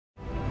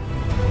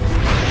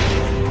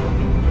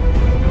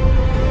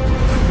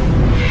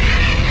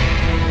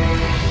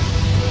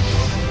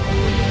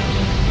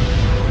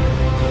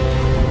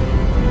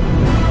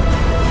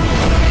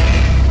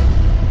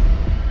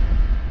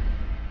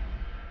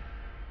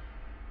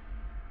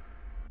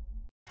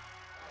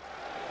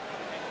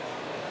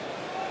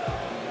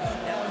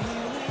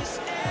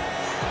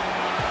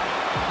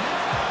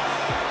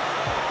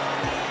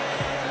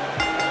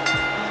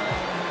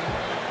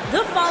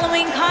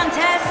following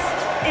contest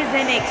is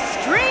an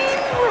Extreme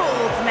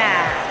Rules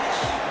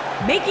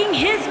match. Making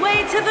his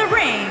way to the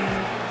ring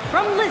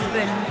from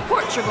Lisbon,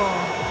 Portugal,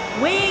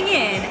 weighing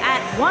in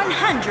at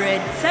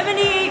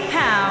 178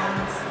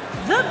 pounds,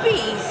 the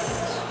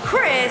Beast,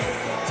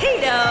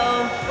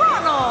 Cristiano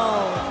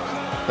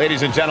Ronaldo.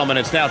 Ladies and gentlemen,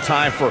 it's now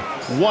time for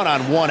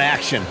one-on-one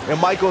action. And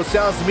Michael, it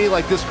sounds to me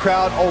like this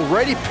crowd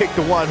already picked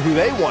the one who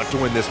they want to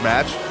win this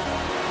match.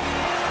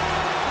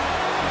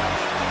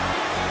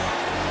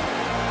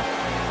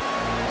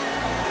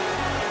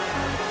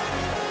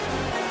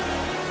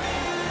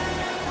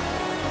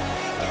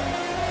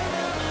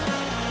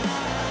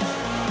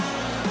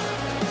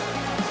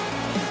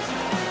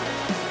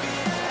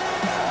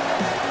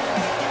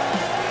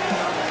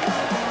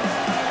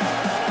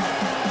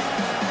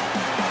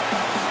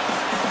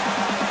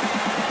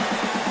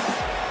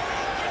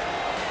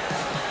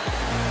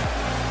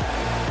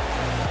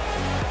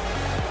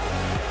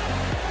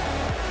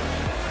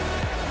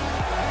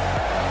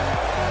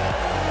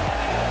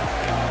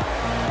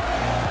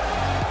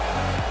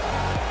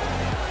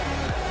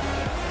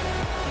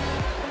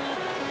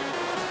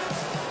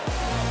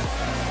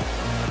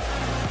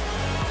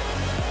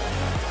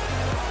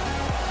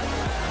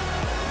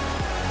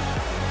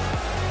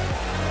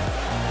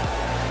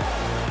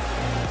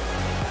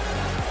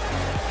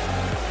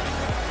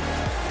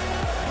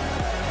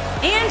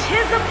 And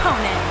his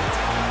opponent,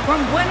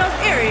 from Buenos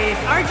Aires,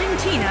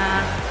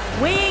 Argentina,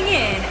 weighing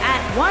in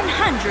at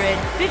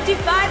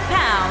 155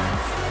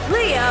 pounds,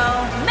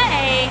 Lionel.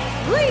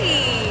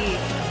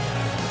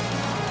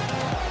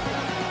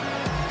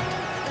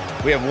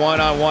 We have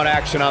one-on-one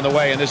action on the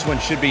way, and this one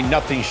should be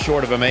nothing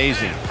short of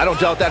amazing. I don't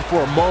doubt that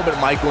for a moment,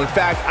 Michael. In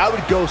fact, I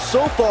would go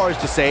so far as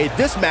to say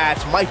this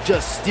match might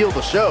just steal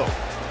the show.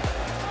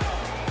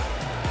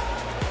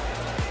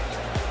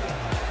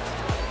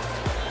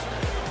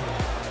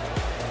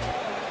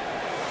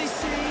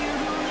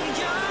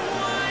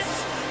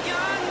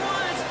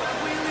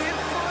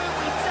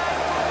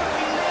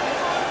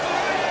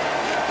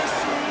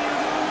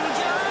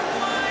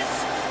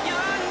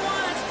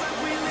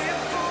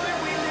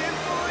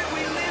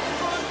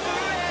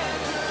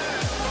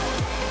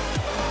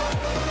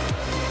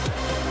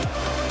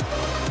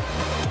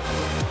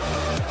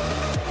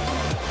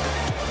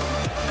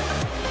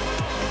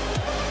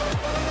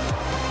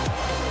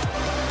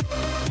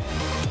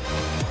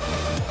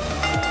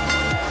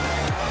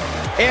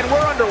 And we're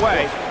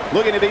underway.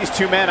 Looking at these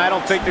two men, I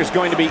don't think there's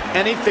going to be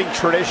anything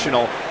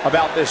traditional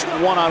about this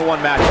one-on-one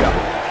matchup.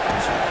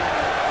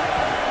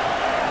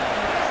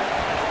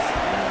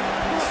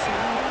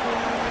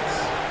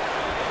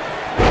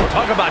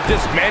 Talk about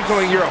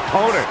dismantling your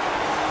opponent.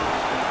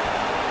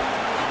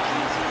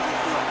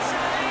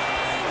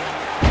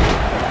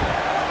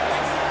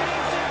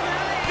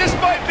 This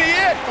might be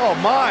it. Oh,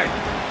 my.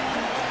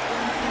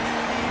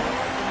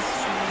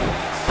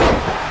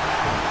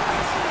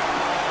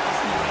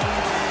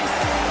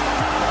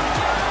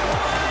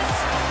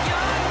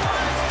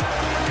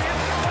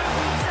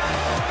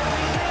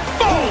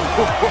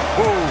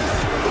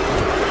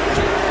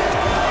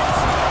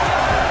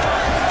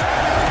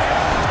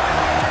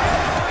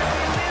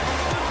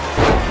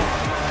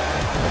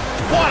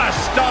 What a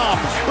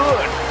stomp!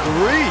 Good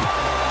grief!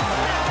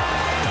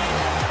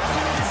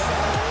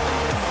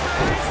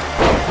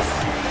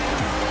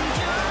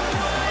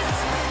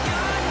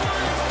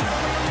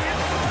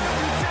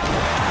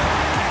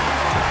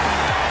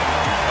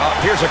 Oh,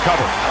 here's a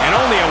cover, and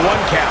only a 1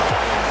 count.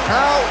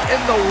 How in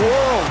the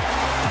world?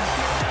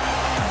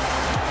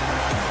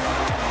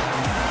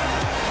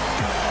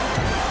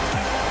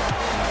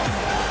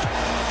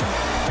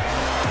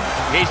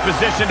 He's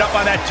positioned up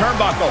on that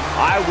turnbuckle.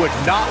 I would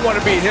not want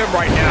to beat him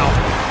right now.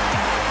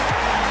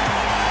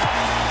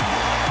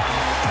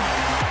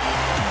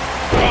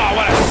 Oh,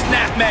 what a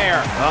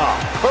snapmare. Oh,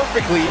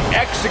 perfectly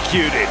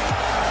executed.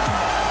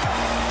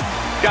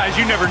 Guys,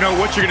 you never know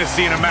what you're going to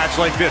see in a match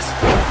like this.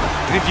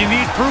 And if you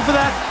need proof of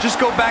that,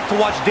 just go back to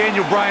watch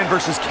Daniel Bryan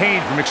versus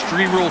Kane from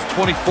Extreme Rules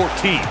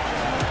 2014.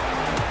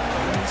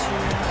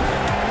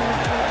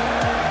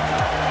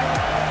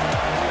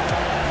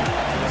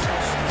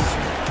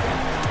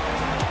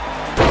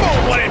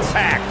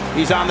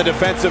 He's on the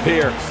defensive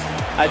here.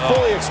 I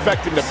fully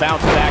expect him to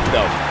bounce back,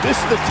 though. This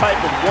is the type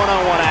of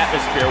one-on-one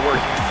atmosphere where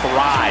he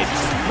thrives.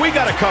 We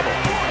got a cover.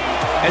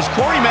 As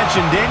Corey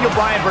mentioned, Daniel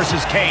Bryan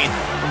versus Kane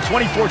from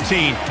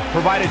 2014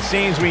 provided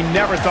scenes we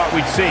never thought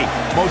we'd see.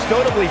 Most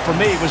notably for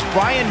me was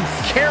Bryan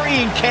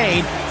carrying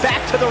Kane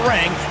back to the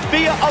ring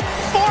via a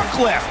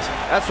forklift.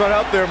 That's right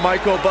up there,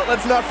 Michael, but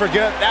let's not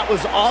forget that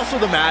was also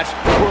the match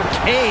where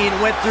Kane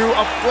went through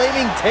a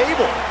flaming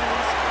table.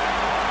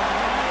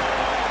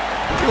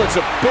 He looks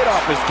a bit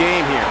off his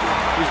game here.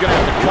 He's going to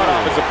have to cut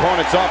off his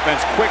opponent's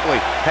offense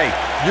quickly. Hey,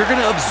 you're going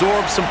to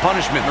absorb some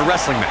punishment in a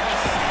wrestling match.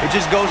 It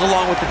just goes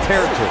along with the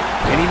territory,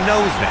 and he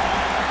knows that.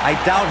 I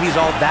doubt he's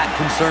all that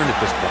concerned at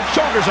this point.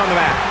 Shoulders on the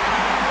mat.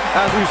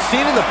 As we've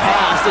seen in the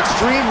past,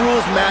 Extreme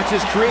Rules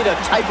matches create a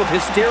type of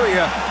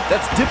hysteria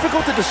that's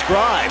difficult to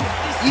describe,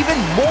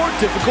 even more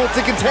difficult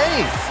to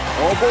contain.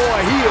 Oh boy,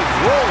 he is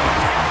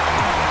rolling.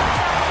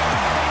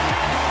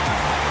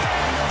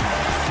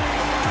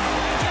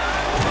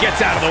 Gets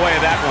out of the way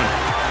of that one.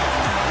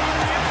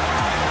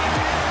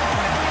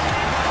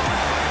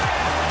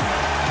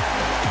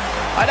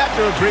 I'd have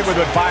to agree with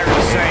what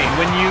Byron's saying.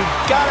 When you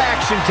got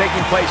action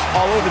taking place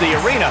all over the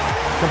arena,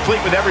 complete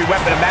with every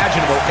weapon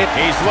imaginable,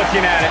 he's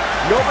looking at it.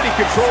 Nobody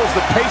controls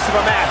the pace of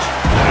a match.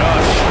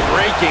 Just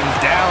breaking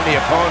down the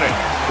opponent.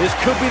 This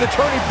could be the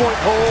turning point,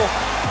 Cole.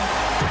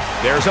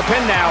 There's a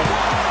pin now.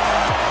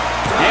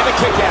 And a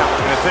kick out.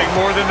 Gonna think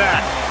more than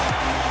that.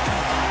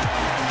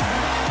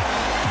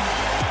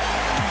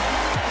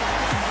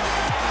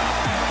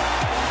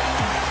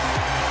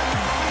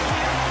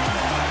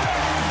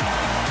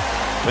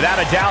 Without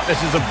a doubt,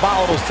 this is a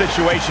volatile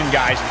situation,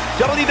 guys.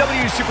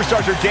 WWE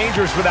superstars are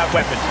dangerous without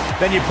weapons.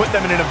 Then you put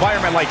them in an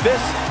environment like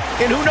this,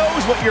 and who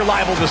knows what you're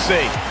liable to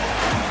see.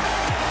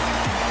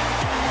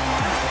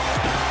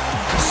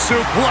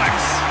 Suplex.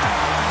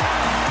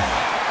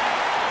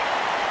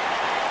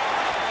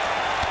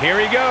 Here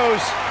he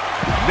goes.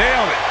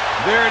 Nailed it.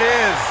 There it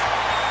is.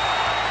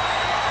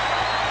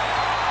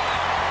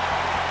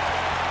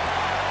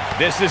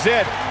 This is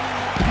it.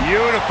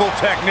 Beautiful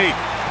technique.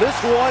 This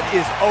one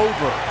is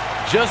over.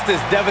 Just as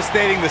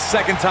devastating the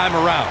second time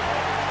around.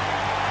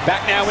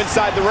 Back now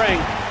inside the ring.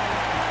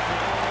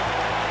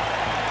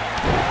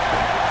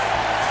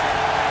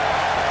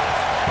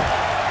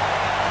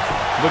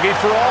 Looking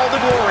for all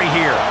the glory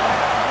here.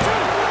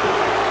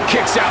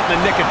 Kicks out in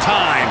the nick of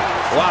time.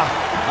 Wow,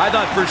 I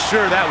thought for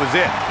sure that was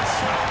it.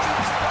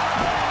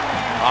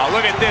 Oh,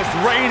 look at this,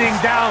 raining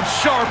down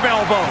sharp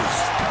elbows.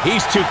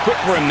 He's too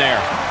quick for him there.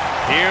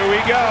 Here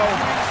we go.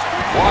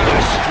 What a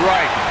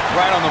strike,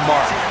 right on the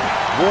mark.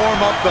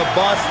 Warm up the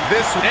bus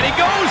this one. And he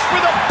goes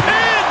for the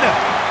pin!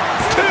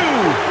 2,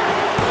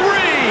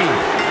 3.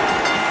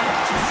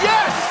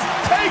 Yes!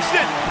 Takes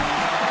it!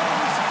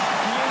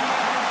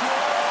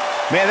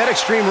 Man, that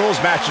Extreme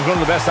Rules match is one of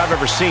the best I've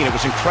ever seen. It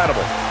was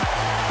incredible.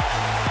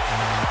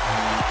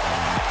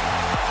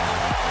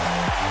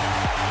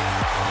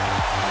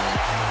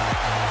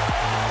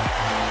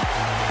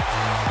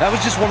 That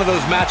was just one of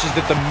those matches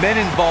that the men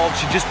involved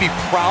should just be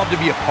proud to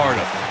be a part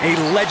of. A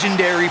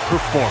legendary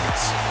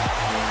performance.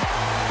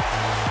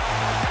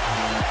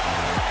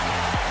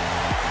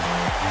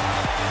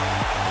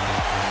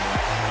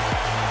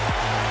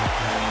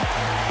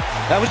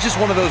 That was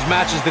just one of those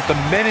matches that the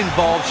men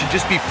involved should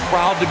just be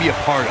proud to be a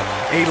part of.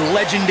 A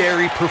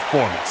legendary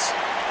performance.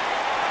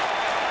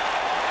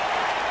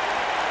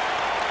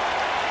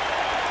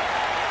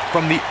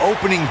 From the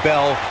opening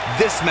bell,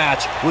 this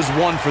match was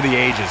one for the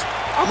ages.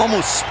 I'm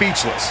almost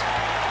speechless.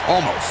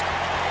 Almost.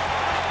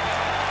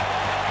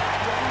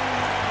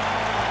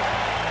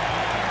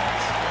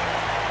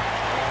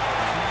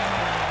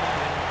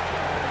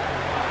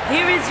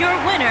 Here is your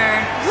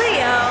winner, Lee.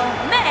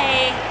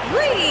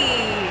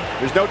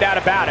 There's no doubt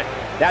about it.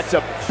 That's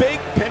a big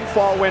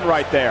pinfall win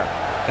right there.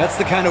 That's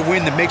the kind of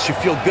win that makes you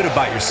feel good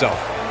about yourself.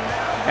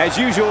 As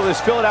usual,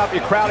 this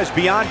Philadelphia crowd is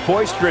beyond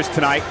boisterous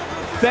tonight.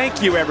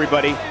 Thank you,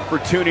 everybody, for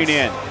tuning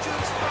in.